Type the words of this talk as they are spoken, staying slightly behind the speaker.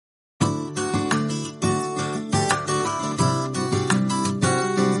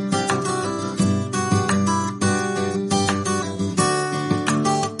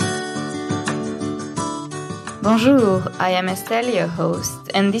Bonjour, I am Estelle, your host,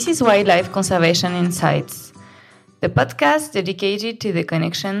 and this is Wildlife Conservation Insights, the podcast dedicated to the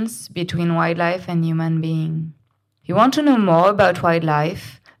connections between wildlife and human being. You want to know more about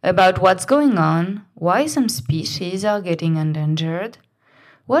wildlife, about what's going on, why some species are getting endangered?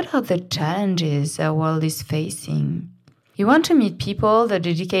 What are the challenges our world is facing? You want to meet people that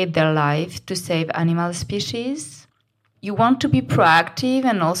dedicate their life to save animal species? You want to be proactive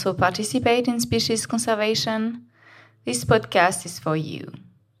and also participate in species conservation? This podcast is for you.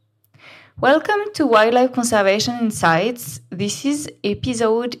 Welcome to Wildlife Conservation Insights. This is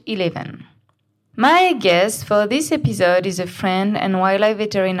episode 11. My guest for this episode is a friend and wildlife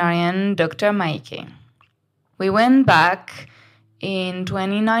veterinarian, Dr. Maike. We went back in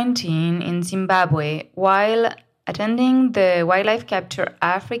 2019 in Zimbabwe while attending the Wildlife Capture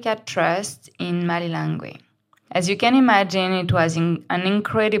Africa Trust in Malilangwe. As you can imagine, it was an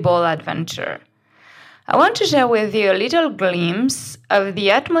incredible adventure. I want to share with you a little glimpse of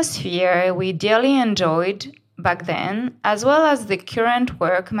the atmosphere we dearly enjoyed back then, as well as the current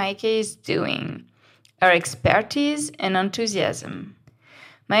work Maike is doing, her expertise and enthusiasm.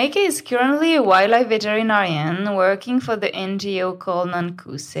 Maike is currently a wildlife veterinarian working for the NGO called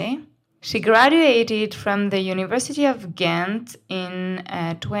Nankuse. She graduated from the University of Ghent in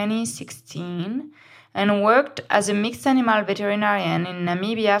 2016 and worked as a mixed animal veterinarian in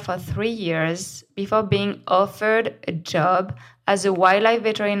Namibia for 3 years before being offered a job as a wildlife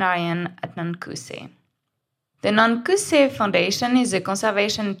veterinarian at Nankuse. The Nankuse Foundation is a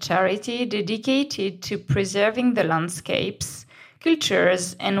conservation charity dedicated to preserving the landscapes,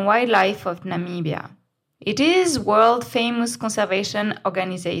 cultures, and wildlife of Namibia. It is a world-famous conservation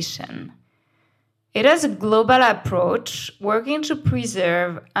organization. It has a global approach, working to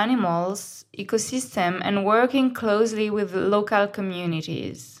preserve animals, ecosystem, and working closely with local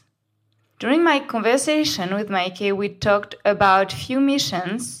communities. During my conversation with Maike, we talked about few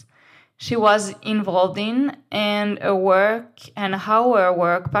missions she was involved in and her work and how her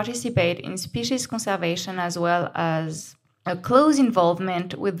work participate in species conservation as well as a close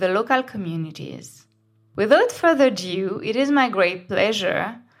involvement with the local communities. Without further ado, it is my great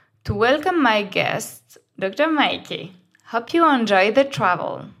pleasure to welcome my guest, Dr. Maike. Hope you enjoy the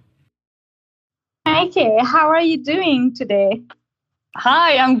travel. Maike, how are you doing today?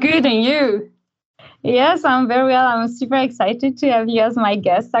 Hi, I'm good, and you? Yes, I'm very well. I'm super excited to have you as my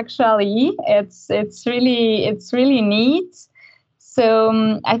guest. Actually, it's really neat.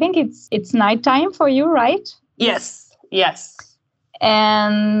 So I think it's nighttime for you, right? Yes.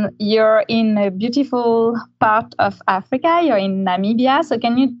 And you're in a beautiful part of Africa. You're in Namibia. So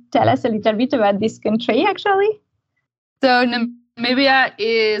can you tell us a little bit about this country, actually? So Namibia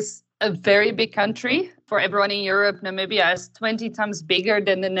is a very big country. For everyone in Europe, Namibia is 20 times bigger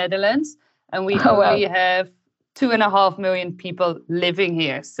than the Netherlands. And we only have 2.5 million people living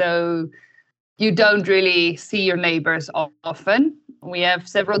here. So you don't really see your neighbors often. We have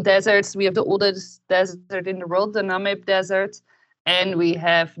several deserts. We have the oldest desert in the world, the Namib Desert. And we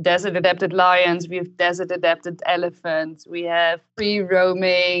have desert-adapted lions, we have desert-adapted elephants, we have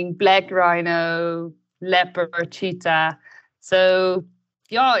free-roaming black rhino, leopard, cheetah. So,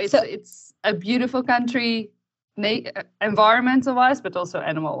 yeah, it's a beautiful country, environmental-wise, but also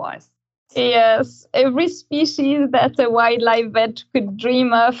animal-wise. Yes, every species that a wildlife vet could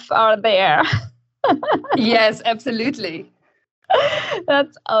dream of are there. Yes, absolutely.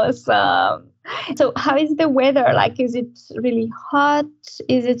 That's awesome. So how is the weather? Like, is it really hot?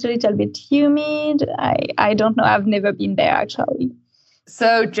 Is it a little bit humid? I don't know. I've never been there, actually.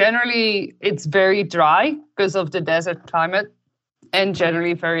 So generally, it's very dry because of the desert climate and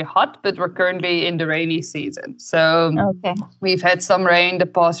generally very hot, but we're currently in the rainy season. So We've had some rain the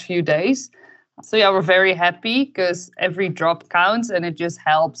past few days. So yeah, we're very happy because every drop counts and it just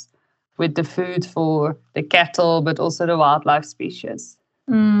helps with the food for the cattle, but also the wildlife species.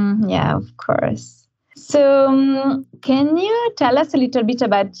 Yeah, of course. So can you tell us a little bit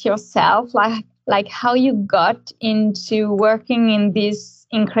about yourself, like how you got into working in this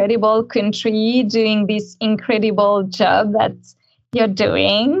incredible country, doing this incredible job that you're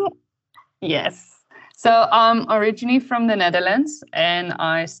doing? Yes. So I'm originally from the Netherlands and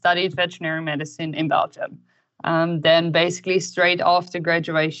I studied veterinary medicine in Belgium. Then basically straight after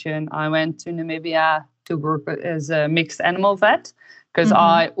graduation, I went to Namibia to work as a mixed animal vet because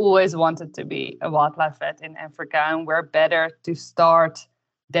I always wanted to be a wildlife vet in Africa, and where better to start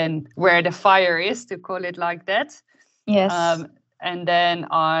than where the fire is, to call it like that. Yes. And then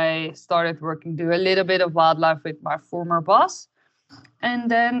I started working, do a little bit of wildlife with my former boss. And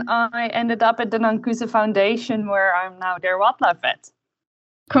then I ended up at the Nankuse Foundation, where I'm now their wildlife vet.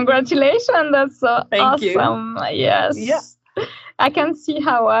 Congratulations. That's so Thank awesome. You. Yes. Yeah. I can see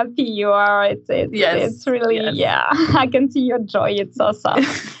how happy you are. It's really, yeah, I can see your joy. It's awesome.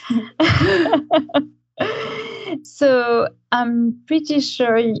 So I'm pretty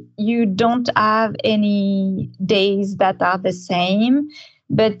sure you don't have any days that are the same,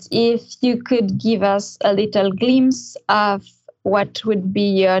 but if you could give us a little glimpse of what would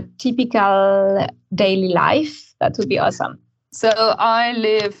be your typical daily life, that would be awesome. So I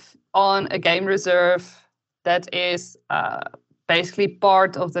live on a game reserve that is basically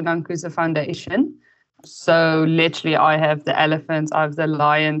part of the Nankusa Foundation. So literally I have the elephants, I have the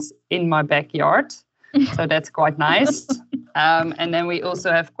lions in my backyard. So that's quite nice. And then we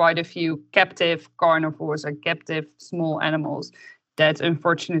also have quite a few captive carnivores or captive small animals that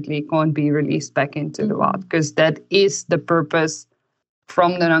unfortunately can't be released back into the wild, because that is the purpose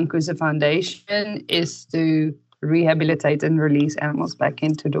from the Nankusa Foundation, is to rehabilitate and release animals back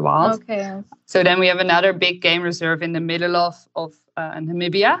into the wild. Okay. So then we have another big game reserve in the middle of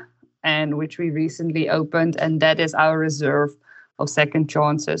Namibia, and which we recently opened, and that is our reserve of second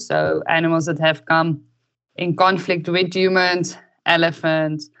chances. So animals that have come in conflict with humans,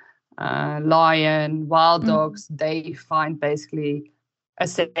 elephants, lion, wild dogs, they find basically a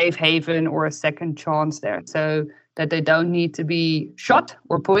safe haven or a second chance there, so that they don't need to be shot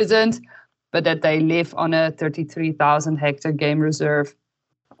or poisoned, but that they live on a 33,000 hectare game reserve,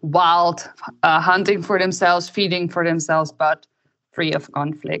 wild, hunting for themselves, feeding for themselves, but free of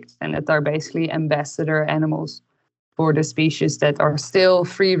conflict, and that are basically ambassador animals for the species that are still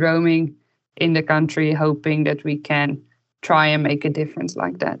free roaming in the country, hoping that we can try and make a difference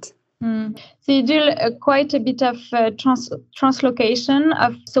like that. So you do quite a bit of translocation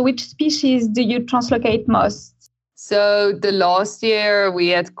of. So which species do you translocate most? So the last year we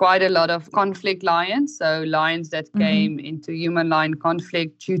had quite a lot of conflict lions. So lions that came into human-lion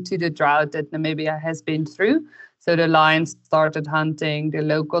conflict due to the drought that Namibia has been through. So the lions started hunting the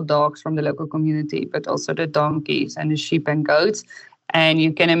local dogs from the local community, but also the donkeys and the sheep and goats. And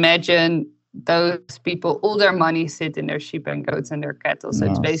you can imagine those people, all their money sit in their sheep and goats and their cattle. So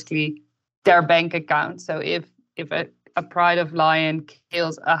it's basically their bank account. So if a pride of lion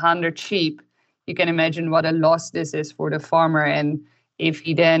kills 100 sheep, you can imagine what a loss this is for the farmer. And if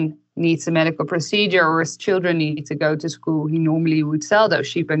he then needs a medical procedure or his children need to go to school, he normally would sell those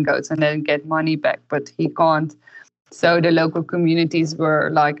sheep and goats and then get money back, but he can't. So the local communities were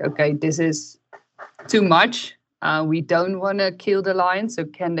like, okay, this is too much. We don't want to kill the lions, so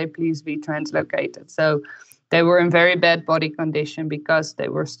can they please be translocated? So they were in very bad body condition because they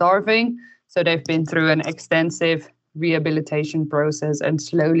were starving. So they've been through an extensive rehabilitation process and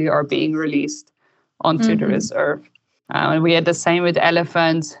slowly are being released onto the reserve. And we had the same with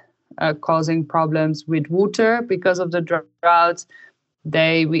elephants, causing problems with water because of the drought.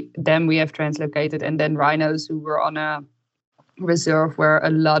 We have translocated, and then rhinos who were on a reserve where a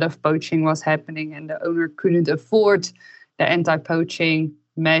lot of poaching was happening and the owner couldn't afford the anti-poaching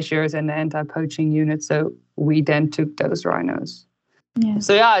measures and the anti-poaching unit, so we then took those rhinos.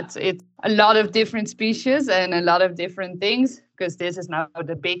 So it's a lot of different species and a lot of different things, because this is now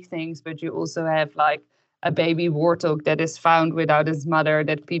the big things, but you also have like a baby warthog that is found without its mother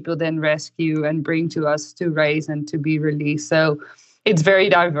that people then rescue and bring to us to raise and to be released. So it's very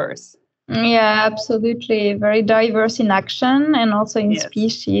diverse. Yeah, absolutely. Very diverse in action and also in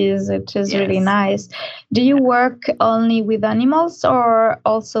species, which is really nice. Do you work only with animals or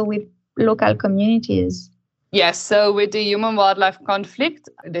also with local communities? Yes, so with the human-wildlife conflict,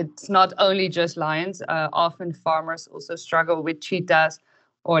 it's not only just lions. Often farmers also struggle with cheetahs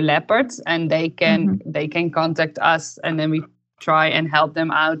or leopards, and they can contact us, and then we try and help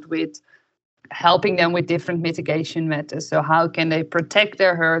them out with helping them with different mitigation methods. So how can they protect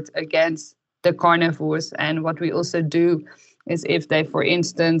their herd against the carnivores? And what we also do is if they, for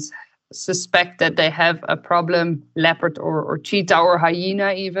instance, suspect that they have a problem, leopard or cheetah or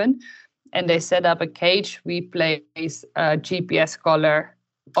hyena even, and they set up a cage, we place a GPS collar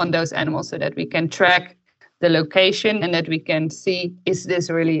on those animals so that we can track the location and that we can see, is this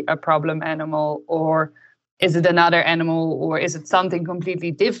really a problem animal, or is it another animal, or is it something completely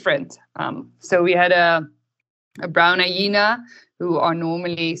different? So we had a brown hyena who are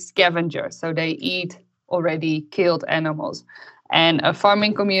normally scavengers. So they eat already killed animals. And a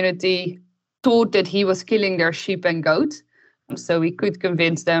farming community thought that he was killing their sheep and goats. So we could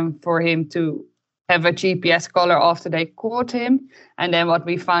convince them for him to have a GPS collar after they caught him. And then what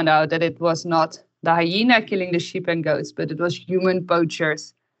we found out that it was not the hyena killing the sheep and goats, but it was human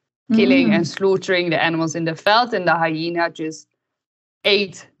poachers killing and slaughtering the animals in the veld, and the hyena just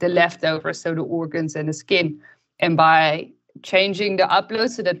ate the leftovers, so the organs and the skin. And by changing the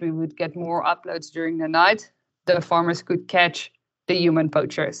uploads so that we would get more uploads during the night, the farmers could catch the human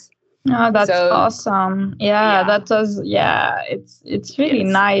poachers. Oh, that's awesome. Yeah, that does. Yeah, it's really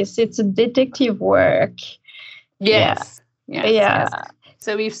nice. It's a detective work. Yes.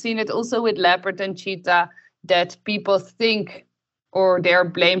 So we've seen it also with leopard and cheetah, that people think or they're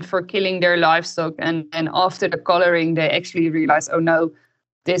blamed for killing their livestock. And after the coloring, they actually realize, oh no,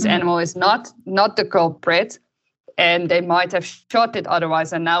 this animal is not the culprit. And they might have shot it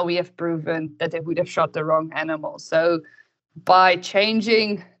otherwise. And now we have proven that they would have shot the wrong animal. So by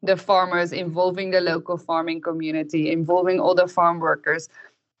changing the farmers, involving the local farming community, involving all the farm workers,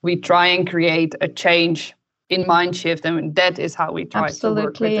 we try and create a change in mind shift, and that is how we try to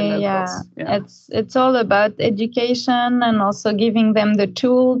work with the locals. Yeah. It's all about education and also giving them the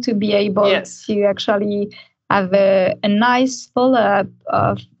tool to be able to actually have a nice follow-up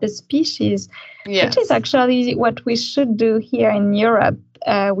of the species, which is actually what we should do here in Europe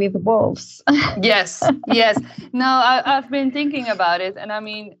with wolves. Yes. No, I've been thinking about it, and I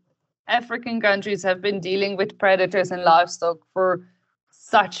mean, African countries have been dealing with predators and livestock for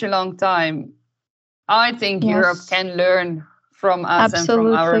such a long time. I think Europe can learn from us and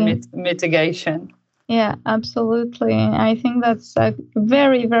from our mitigation. Yeah, absolutely. I think that's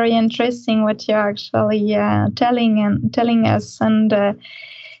very, very interesting what you're actually telling us and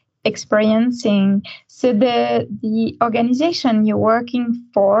experiencing. So the organization you're working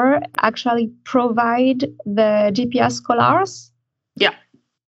for actually provide the GPS collars?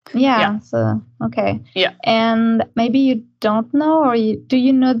 Yeah. So, okay. Yeah. And maybe you don't know, or do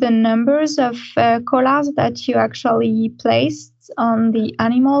you know the numbers of collars that you actually placed on the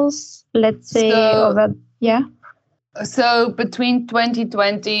animals? Let's say So between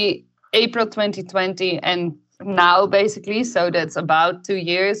April 2020 and now, basically, so that's about 2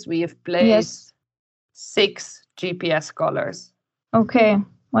 years, we have placed 6 GPS collars. Okay.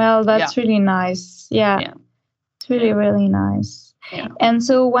 Well, that's really nice. Yeah. It's really, really nice. Yeah. And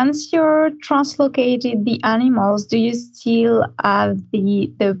so once you're translocated the animals, do you still have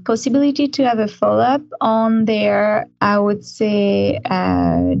the possibility to have a follow-up on their, I would say,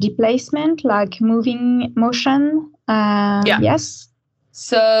 displacement, like motion? Yes.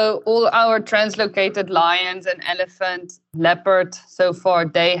 So all our translocated lions and elephant, leopard, so far,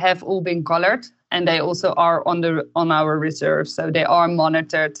 they have all been colored, and they also are on our reserve. So they are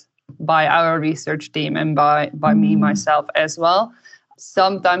monitored by our research team and by me, myself as well.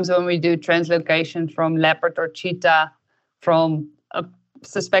 Sometimes when we do translocation from leopard or cheetah from a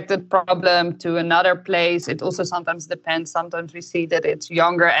suspected problem to another place, it also sometimes depends. Sometimes we see that it's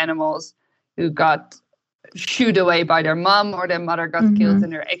younger animals who got shooed away by their mom, or their mother got killed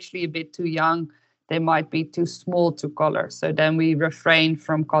and they're actually a bit too young. They might be too small to color. So then we refrain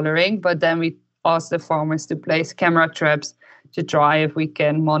from coloring, but then we ask the farmers to place camera traps to try if we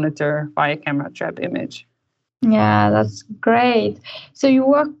can monitor via camera trap image. Yeah, that's great. So you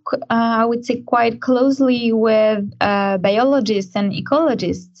work, I would say, quite closely with biologists and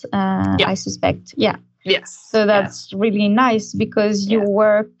ecologists, I suspect. Yeah. Yes. So that's really nice because your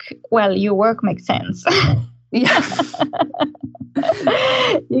work makes sense. Yeah.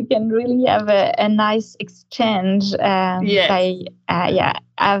 You can really have a nice exchange by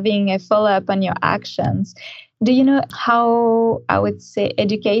having a follow-up on your actions. Do you know how, I would say,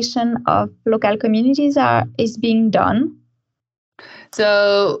 education of local communities is being done?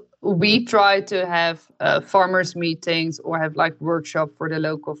 So we try to have farmers meetings or have like workshop for the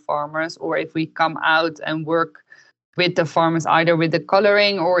local farmers, or if we come out and work with the farmers, either with the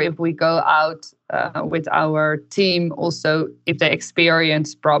coloring or if we go out with our team, also if they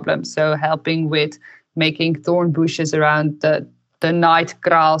experience problems. So helping with making thorn bushes around the night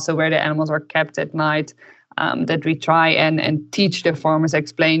kraal, so where the animals are kept at night, that we try and teach the farmers,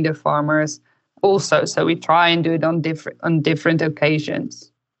 explain the farmers also. So we try and do it on different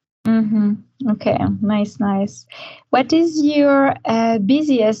occasions. Okay, nice. What is your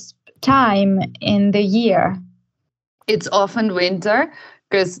busiest time in the year? It's often winter,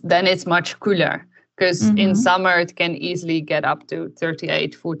 because then it's much cooler. Because in summer, it can easily get up to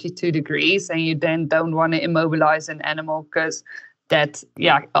 38, 42 degrees, and you then don't want to immobilize an animal because that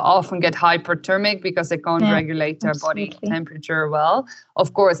often get hyperthermic because they can't regulate their body temperature well.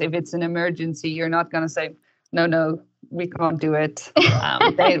 Of course, if it's an emergency, you're not going to say, no, we can't do it.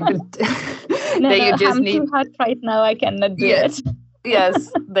 I'm too hot right now, I cannot do it.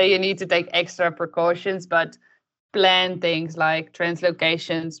 Yes, you need to take extra precautions, but plan things like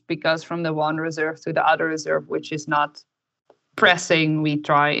translocations, because from the one reserve to the other reserve, which is not pressing, we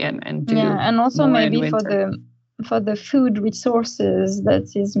try and do. Yeah, and also maybe for the food resources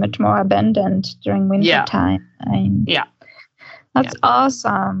that is much more abundant during winter time. That's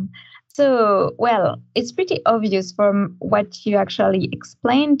awesome. So, well, it's pretty obvious from what you actually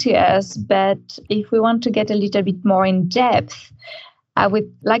explained to us, but if we want to get a little bit more in depth, I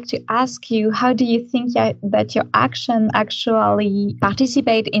would like to ask you, how do you think that your action actually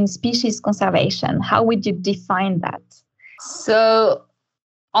participate in species conservation? How would you define that? So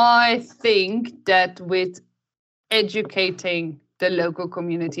I think that with educating the local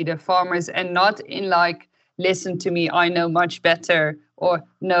community, the farmers, and not in like, listen to me, I know much better, or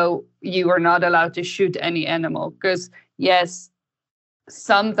no, you are not allowed to shoot any animal. Because yes,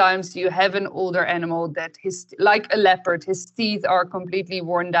 sometimes you have an older animal that like a leopard, his teeth are completely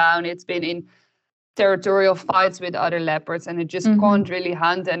worn down. It's been in territorial fights with other leopards and it just can't really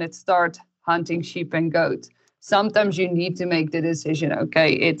hunt, and it starts hunting sheep and goats. Sometimes you need to make the decision,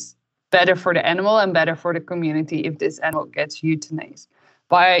 okay, it's better for the animal and better for the community if this animal gets euthanized.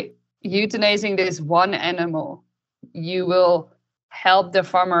 By euthanizing this one animal, you will help the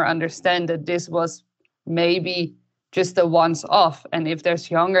farmer understand that this was maybe just a once off. And if there's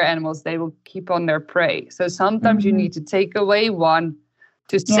younger animals, they will keep on their prey. So sometimes you need to take away one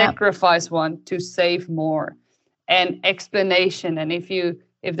to sacrifice one to save more. And explanation. And if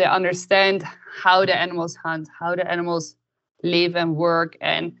they understand how the animals hunt, how the animals live and work,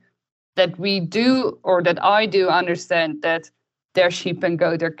 and that we do, or that I do understand that their sheep and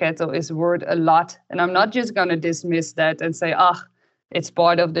goat, their cattle is worth a lot. And I'm not just going to dismiss that and say, it's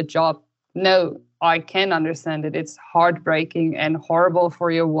part of the job. No, I can understand it. It's heartbreaking and horrible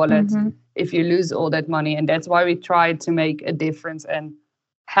for your wallet if you lose all that money. And that's why we try to make a difference and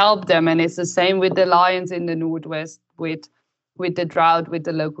help them. And it's the same with the lions in the Northwest, with the drought, with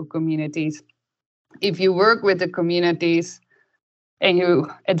the local communities. If you work with the communities and you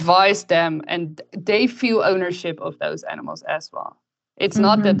advise them, and they feel ownership of those animals as well. It's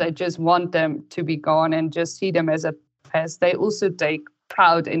not that they just want them to be gone and just see them as a pest. They also take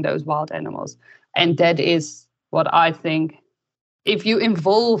pride in those wild animals. And that is what I think. If you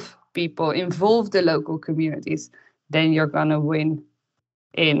involve people, involve the local communities, then you're going to win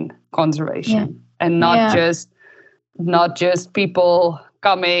in conservation. And not just people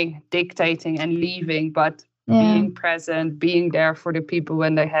coming, dictating and leaving, but being present, being there for the people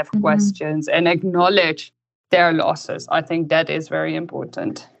when they have questions, and acknowledge their losses. I think that is very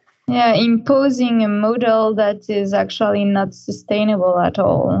important. Yeah, imposing a model that is actually not sustainable at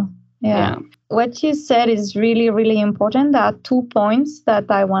all. Yeah. What you said is really, really important. There are 2 points that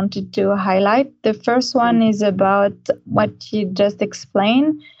I wanted to highlight. The first one is about what you just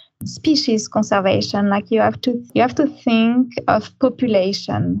explained, species conservation. Like you have to think of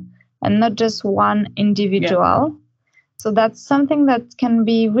population and not just one individual. So that's something that can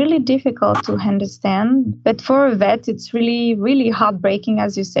be really difficult to understand. But for a vet, it's really, really heartbreaking,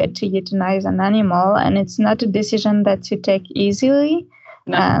 as you said, to euthanize an animal. And it's not a decision that you take easily.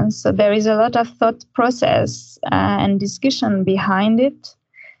 No. So there is a lot of thought process and discussion behind it.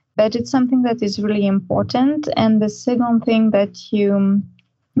 But it's something that is really important. And the second thing that you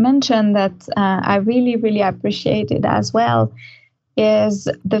mentioned that I really, really appreciated as well is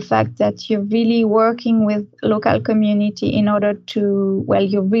the fact that you're really working with local community in order to,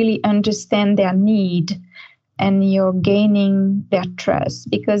 you really understand their need and you're gaining their trust,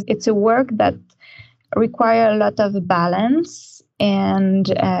 because it's a work that requires a lot of balance and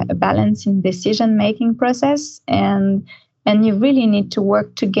a balance in decision-making process. And you really need to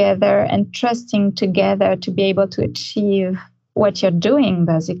work together and trusting together to be able to achieve what you're doing,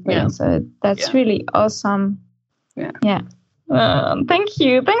 basically. Yeah. So that's really awesome. Yeah. Thank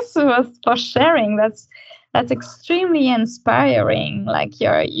you. Thanks for sharing. That's extremely inspiring. Like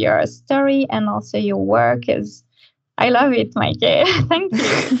your story and also your work is. I love it, Maike. Thank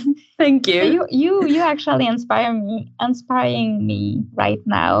you. Thank you. So you actually inspiring me right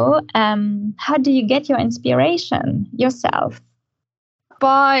now. How do you get your inspiration yourself?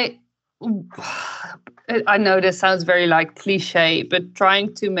 I know this sounds very like cliche, but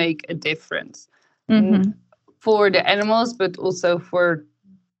trying to make a difference. For the animals, but also for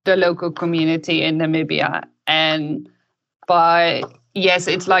the local community in Namibia. And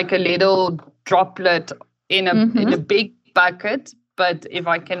it's like a little droplet in a big bucket. But if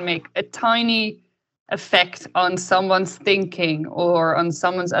I can make a tiny effect on someone's thinking or on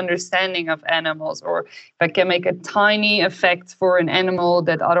someone's understanding of animals, or if I can make a tiny effect for an animal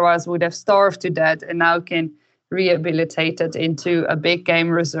that otherwise would have starved to death and now can rehabilitate it into a big game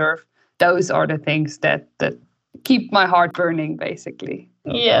reserve, those are the things that keep my heart burning, basically.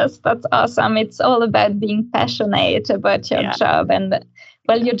 Yes, that's awesome. It's all about being passionate about your job. And,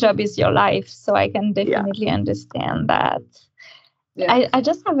 your job is your life. So I can definitely understand that. I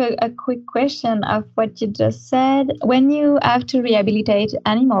just have a quick question of what you just said. When you have to rehabilitate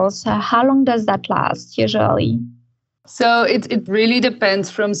animals, how long does that last usually? So it really depends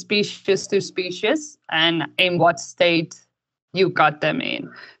from species to species and in what state you got them in.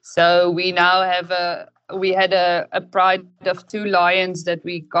 So we now have we had a pride of 2 lions that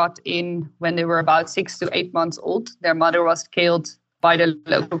we got in when they were about 6 to 8 months old. Their mother was killed by the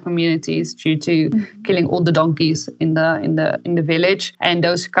local communities due to killing all the donkeys in the village, and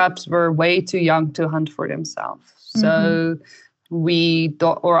those cubs were way too young to hunt for themselves. So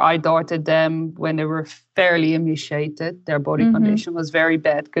I daughted them when they were fairly emaciated. Their body condition was very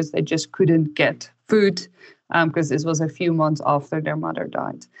bad because they just couldn't get food, because this was a few months after their mother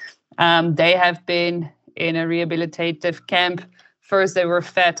died. They have been in a rehabilitative camp. First, they were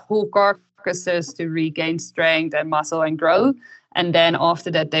fed whole carcasses to regain strength and muscle and grow. And then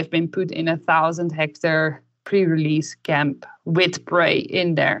after that, they've been put in a 1,000-hectare pre-release camp with prey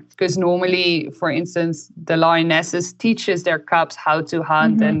in there. Because normally, for instance, the lionesses teaches their cubs how to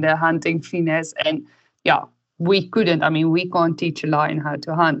hunt and the hunting finesse. And we couldn't. I mean, we can't teach a lion how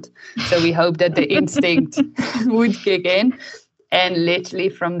to hunt. So we hope that the instinct would kick in. And literally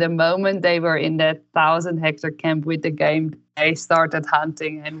from the moment they were in that 1,000-hectare camp with the game, they started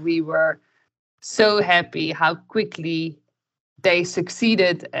hunting. And we were so happy how quickly they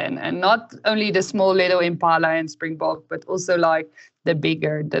succeeded. And not only the small little impala and springbok, but also like the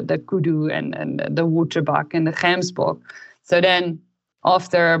bigger, the kudu and the waterbuck and the gemsbok. So then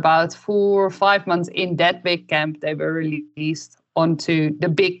after about 4 or 5 months in that big camp, they were released onto the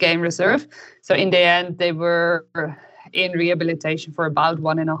big game reserve. So in the end, they were in rehabilitation for about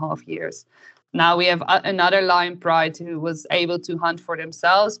 1.5 years. Now we have another lion pride who was able to hunt for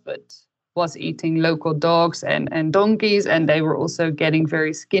themselves, but was eating local dogs and donkeys, and they were also getting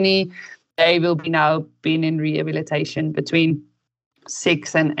very skinny. They will be now been in rehabilitation between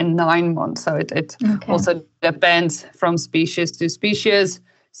 6 and 9 months. So it also depends from species to species,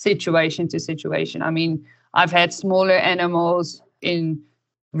 situation to situation. I mean, I've had smaller animals in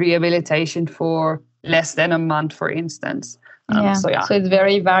rehabilitation for less than a month, for instance. So it's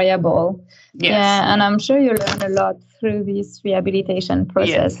very variable. Yes. Yeah, and I'm sure you learn a lot through this rehabilitation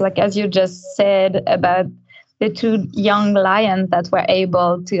process. Like as you just said about the 2 young lions that were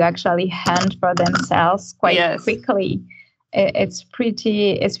able to actually hunt for themselves quite quickly. It's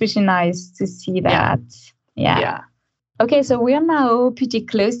pretty nice to see that. Yeah. Okay, so we are now pretty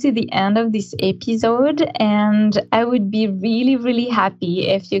close to the end of this episode, and I would be really, really happy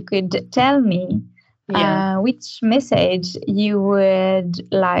if you could tell me which message you would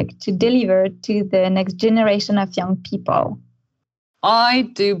like to deliver to the next generation of young people. I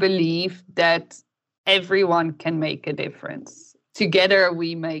do believe that everyone can make a difference. Together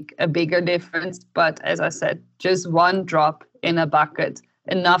we make a bigger difference, but as I said, just one drop in a bucket,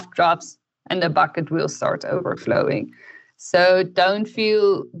 enough drops, and the bucket will start overflowing. So don't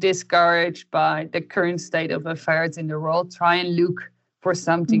feel discouraged by the current state of affairs in the world. Try and look for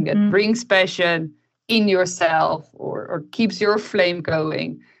something that brings passion in yourself or keeps your flame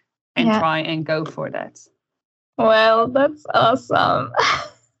going, and try and go for that. Well, that's awesome.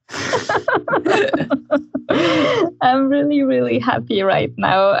 I'm really, really happy right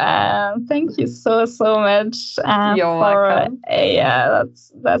now. Thank you so much. You're welcome.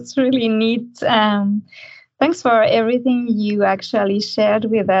 That's really neat. Thanks for everything you actually shared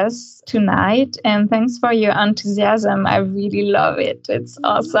with us tonight. And thanks for your enthusiasm. I really love it. It's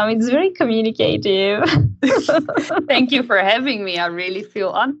awesome. It's very communicative. Thank you for having me. I really feel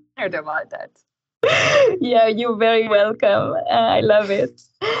honored about that. Yeah, you're very welcome. I love it.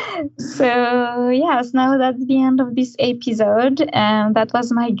 So, yes, now that's the end of this episode. And that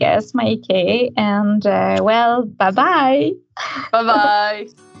was my guest, Maike. And, bye-bye. Bye-bye.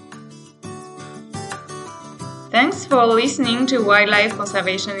 Thanks for listening to Wildlife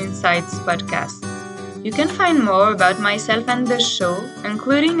Conservation Insights podcast. You can find more about myself and the show,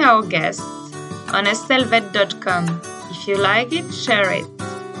 including our guests, on estelvet.com. If you like it, share it.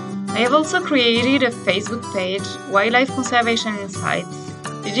 I have also created a Facebook page, Wildlife Conservation Insights,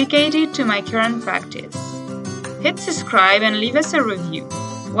 dedicated to my current practice. Hit subscribe and leave us a review.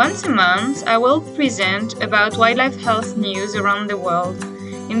 Once a month, I will present about wildlife health news around the world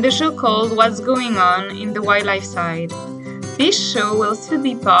in the show called What's Going On in the Wildlife Side. This show will still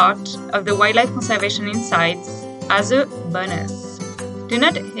be part of the Wildlife Conservation Insights as a bonus. Do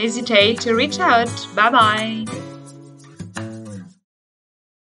not hesitate to reach out. Bye-bye.